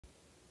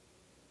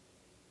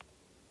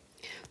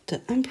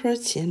The Emperor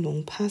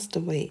Qianlong passed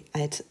away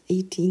at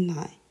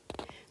 89.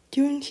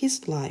 During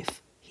his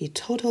life, he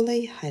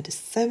totally had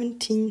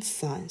 17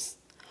 sons,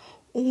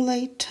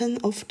 only 10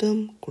 of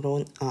them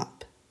grown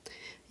up.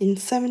 In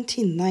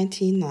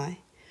 1799,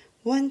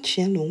 when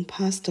Qianlong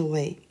passed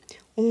away,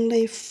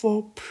 only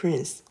 4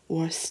 princes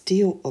were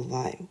still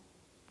alive.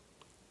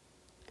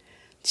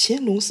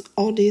 Qianlong's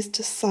oldest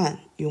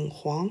son,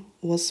 Yonghuang,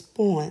 was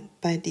born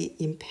by the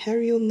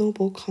imperial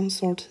noble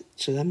consort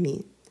Zhe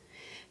Min.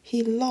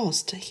 He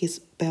lost his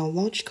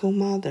biological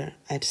mother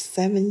at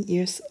 7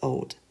 years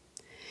old.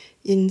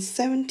 In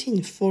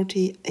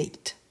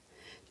 1748,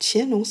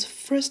 Qianlong's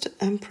first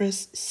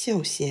empress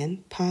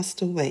Xiaoxian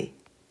passed away.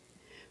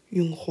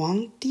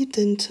 Yonghuang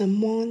didn't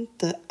mourn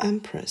the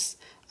empress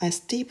as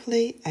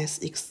deeply as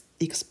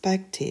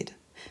expected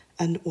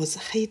and was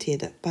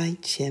hated by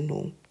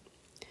Qianlong.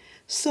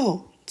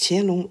 So,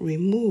 Qianlong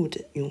removed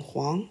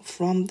Yonghuang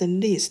from the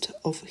list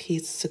of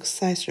his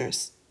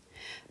successors.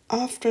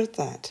 After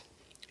that,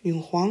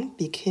 Yonghuang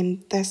became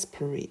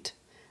desperate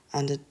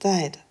and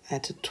died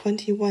at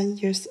 21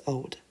 years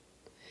old.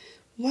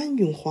 When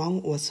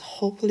Yonghuang was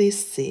hopelessly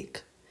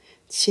sick,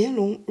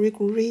 Qianlong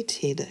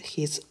regretted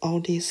his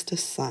oldest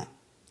son.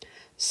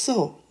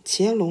 So,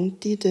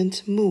 Qianlong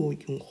didn't move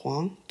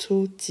Yonghuang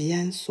to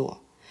Jiansuo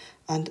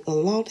and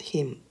allowed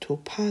him to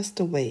pass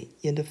away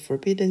in the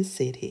Forbidden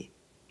City.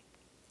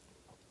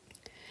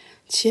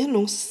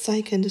 Qianlong's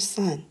second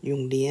son,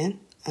 Yonglian,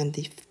 and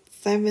the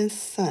seventh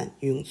son,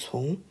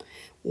 Yongcong,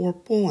 were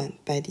born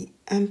by the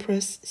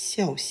Empress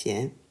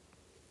Xiaoxian.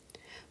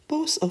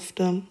 Both of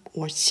them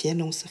were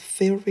Qianlong's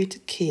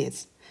favorite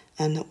kids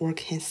and were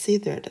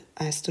considered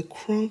as the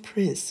crown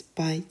prince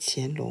by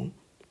Qianlong.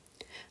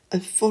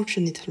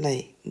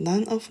 Unfortunately,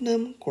 none of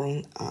them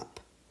grown up.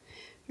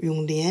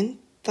 Yonglian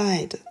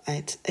died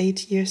at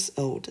 8 years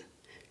old.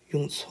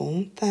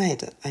 Yongcong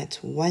died at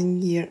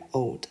 1 year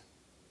old.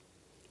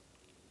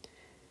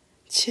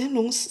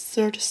 Qianlong's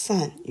third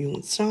son,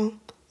 Yongzhang,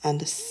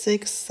 and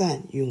sixth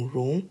son,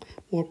 Yongrong,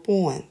 were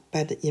born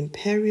by the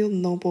imperial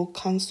noble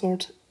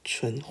consort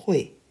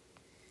Chunhui.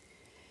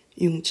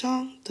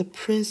 Yongzhang, the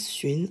Prince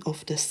Xun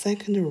of the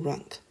second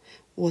rank,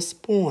 was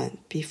born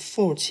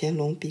before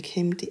Qianlong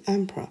became the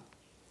emperor.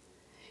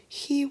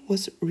 He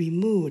was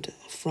removed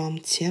from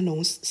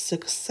Qianlong's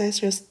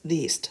successors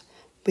list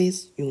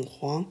with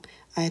Yonghuang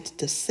at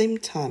the same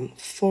time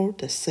for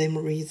the same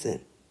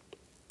reason.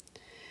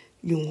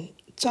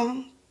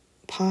 Yongzhang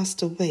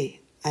passed away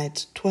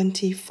at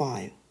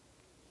 25.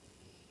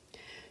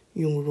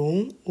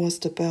 Yongrong was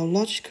the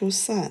biological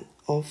son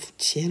of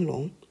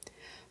Qianlong,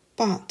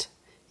 but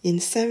in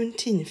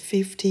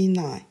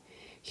 1759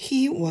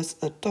 he was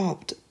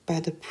adopted by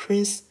the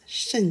Prince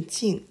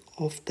Shenjing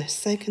of the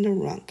second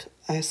rank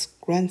as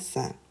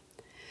grandson.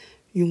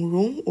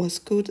 Yongrong was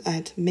good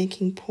at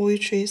making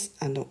poetry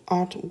and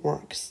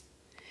artworks.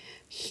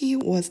 He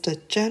was the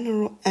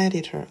general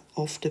editor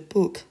of the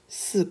book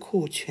四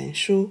库全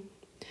书.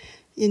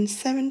 In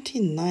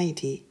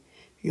 1790,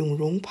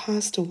 Yongrong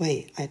passed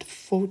away at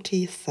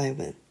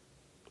 47.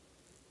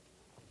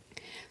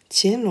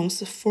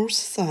 Qianlong's fourth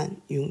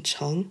son,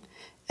 Yongcheng,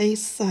 eighth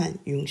son,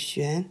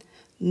 Yongxuan,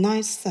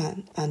 ninth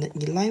son, and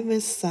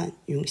 11th son,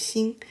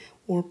 Yongxing,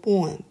 were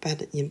born by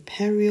the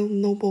imperial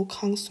noble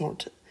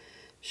consort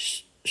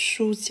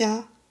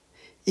Shujia,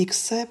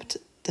 except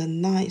the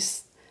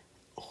ninth,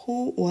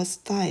 who was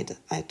died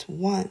at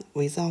 1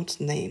 without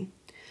name.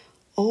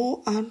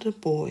 All other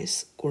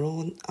boys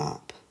grown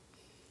up.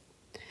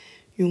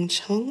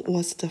 Yongcheng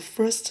was the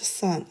first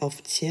son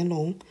of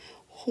Qianlong,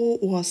 who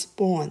was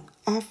born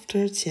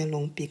after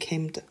Qianlong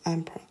became the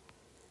emperor.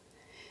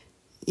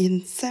 In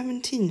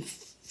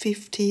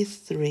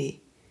 1753,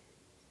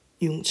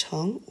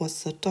 Yongcheng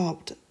was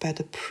adopted by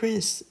the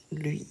Prince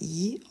Lu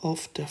Yi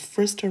of the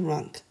first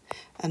rank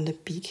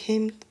and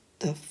became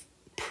the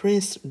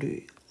Prince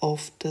Lu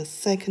of the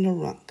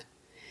second rank.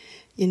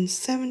 In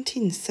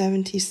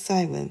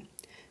 1777,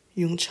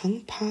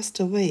 Yongcheng passed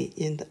away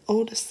in the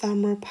old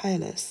summer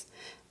palace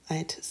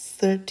at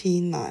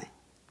 39.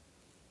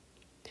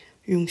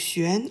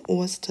 Yongxuan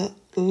was the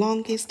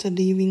longest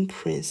living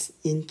prince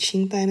in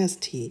Qing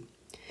dynasty.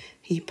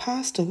 He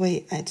passed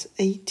away at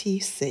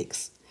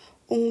 86,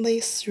 only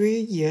 3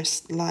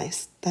 years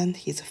less than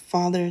his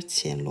father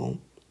Qianlong.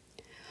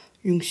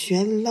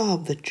 Yongxuan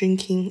loved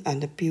drinking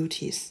and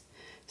beauties,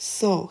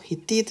 so he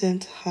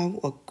didn't have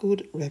a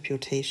good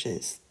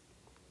reputation.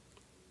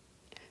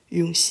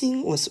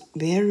 Yongxing was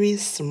very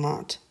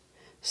smart,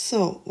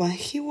 so when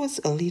he was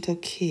a little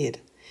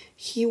kid,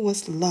 he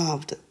was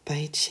loved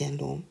by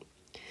Qianlong.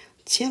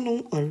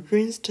 Qianlong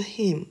arranged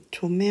him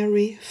to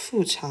marry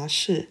Fu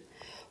Chashi,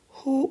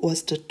 who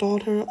was the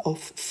daughter of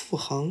Fu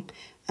Heng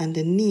and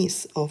the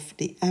niece of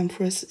the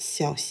Empress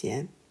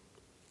Xiaoxian.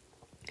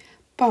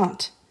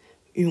 But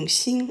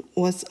Yongxing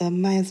was a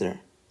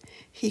miser.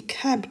 He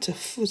kept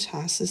Fu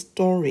Chashi's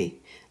story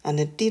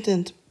and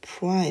didn't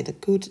provide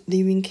good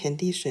living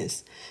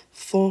conditions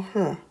for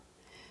her.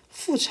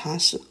 Fu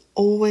Chashi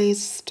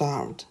always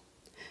starved.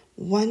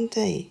 One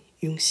day,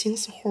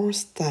 Yongxing's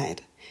horse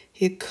died,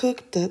 He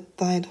cooked the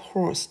dead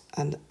horse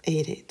and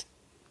ate it.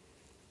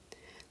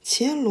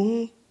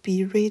 Qianlong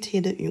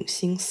berated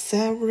Yongxing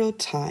several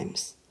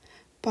times,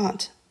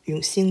 but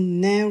Yongxing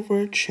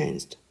never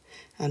changed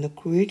and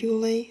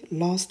gradually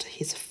lost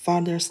his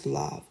father's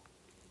love.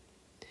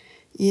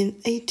 In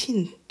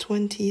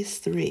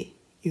 1823,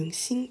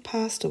 Yongxing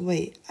passed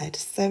away at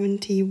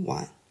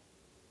 71.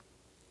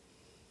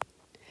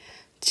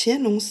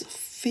 Qianlong's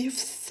fifth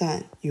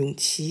son,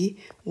 Yongqi,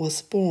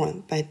 was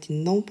born by the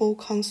noble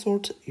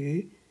consort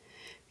Yu.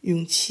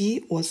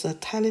 Yongqi was a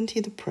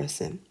talented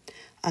person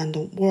and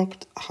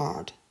worked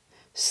hard,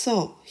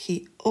 so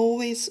he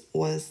always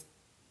was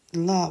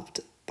loved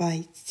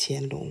by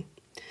Qianlong.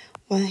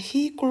 When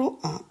he grew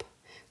up,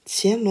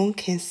 Qianlong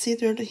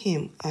considered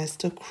him as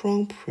the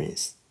crown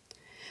prince.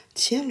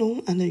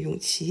 Qianlong and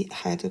Yongqi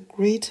had a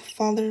great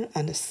father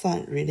and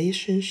son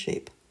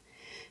relationship.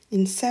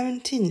 In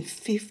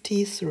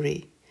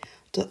 1753,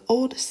 the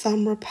old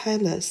summer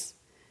palace,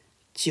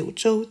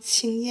 Jiuzhou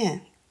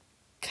Qingyan,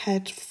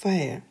 caught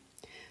fire.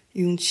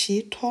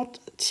 Yongqi taught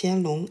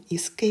Qianlong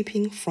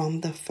escaping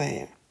from the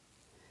fire.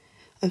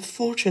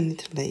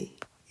 Unfortunately,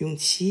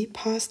 Yongqi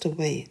passed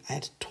away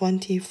at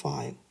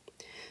 25.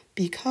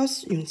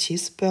 Because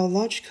Yongqi's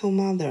biological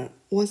mother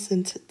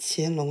wasn't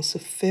Qianlong's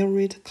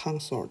favorite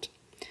consort,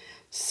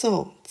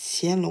 so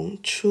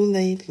Qianlong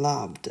truly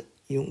loved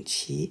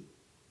Yongqi.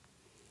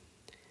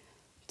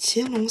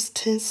 Qianlong's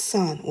 10th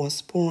son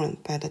was born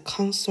by the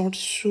consort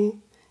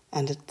Shu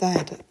and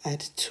died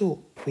at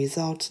 2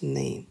 without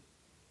name.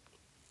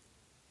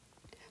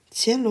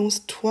 Qianlong's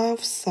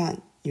 12th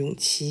son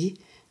Yongqi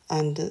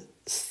and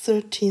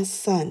 13th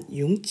son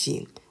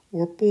Yongjing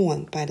were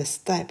born by the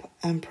steppe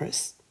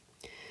empress.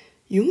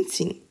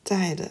 Yongjing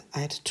died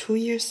at 2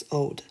 years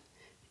old.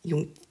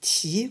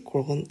 Yongqi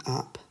grown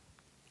up.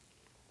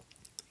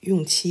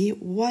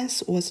 Yongqi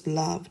once was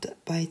loved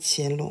by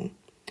Qianlong,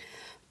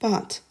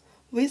 but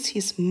with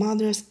his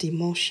mother's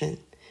demotion,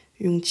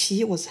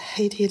 Yongqi was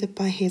hated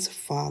by his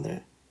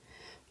father.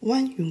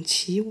 When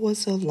Yongqi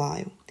was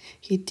alive,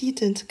 he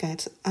didn't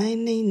get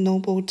any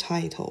noble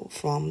title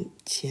from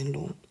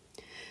Qianlong.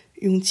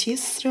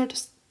 Yongqi's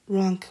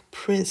third-rank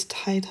prince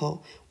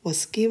title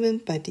was given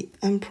by the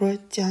Emperor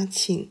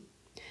Jiaqing.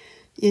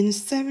 In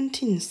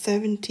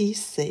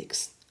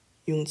 1776,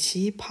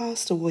 Yongqi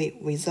passed away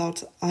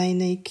without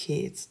any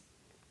kids.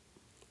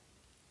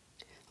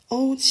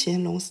 All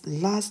Qianlong's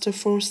last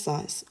 4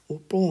 sons were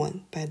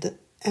born by the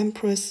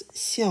Empress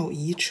Xiao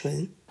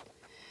Yichun.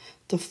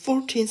 The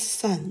 14th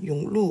son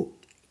Yonglu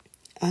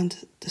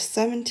and the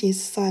 17th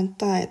son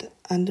died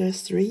under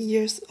 3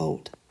 years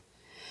old.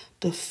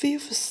 The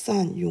 5th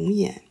son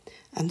Yongyan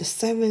and the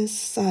 7th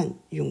son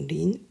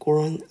Yonglin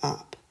grown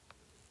up.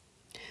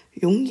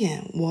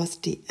 Yongyan was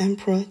the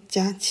Emperor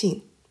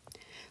Jiaqing.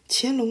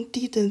 Qianlong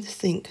didn't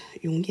think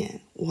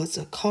Yongyan was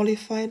a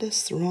qualified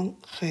throne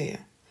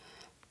heir,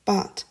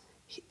 but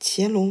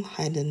Qianlong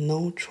had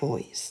no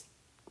choice.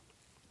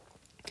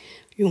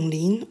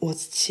 Yonglin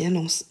was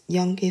Qianlong's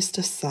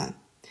youngest son.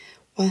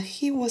 When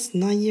he was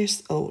 9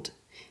 years old,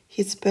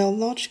 his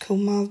biological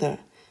mother,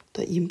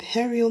 the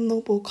imperial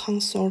noble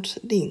consort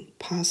Ling,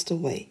 passed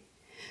away,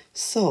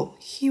 so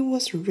he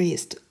was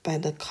raised by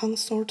the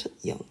consort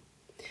Yang.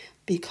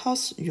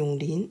 Because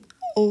Yonglin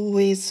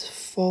always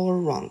fell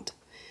around,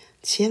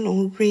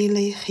 Qianlong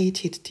really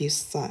hated this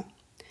son.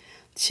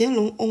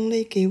 Qianlong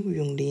only gave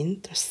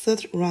Yonglin the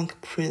third-rank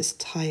prince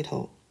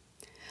title.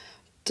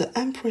 The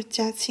Emperor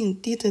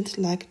Jiaqing didn't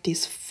like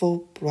this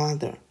full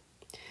brother.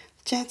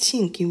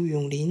 Jiaqing gave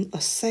Yonglin a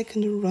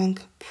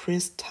second-rank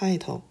prince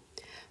title,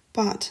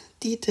 but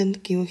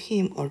didn't give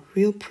him a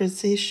real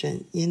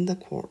position in the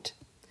court.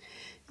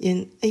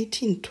 In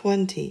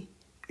 1820,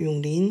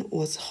 Yonglin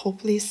was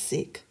hopelessly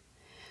sick.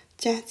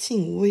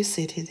 Jiaqing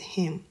visited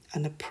him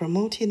and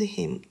promoted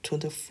him to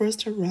the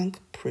first-rank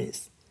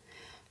prince.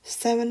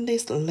 7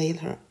 days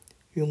later,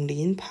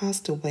 Yonglin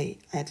passed away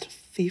at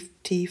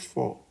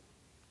 54.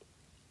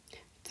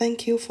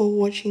 Thank you for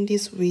watching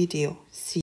this video. See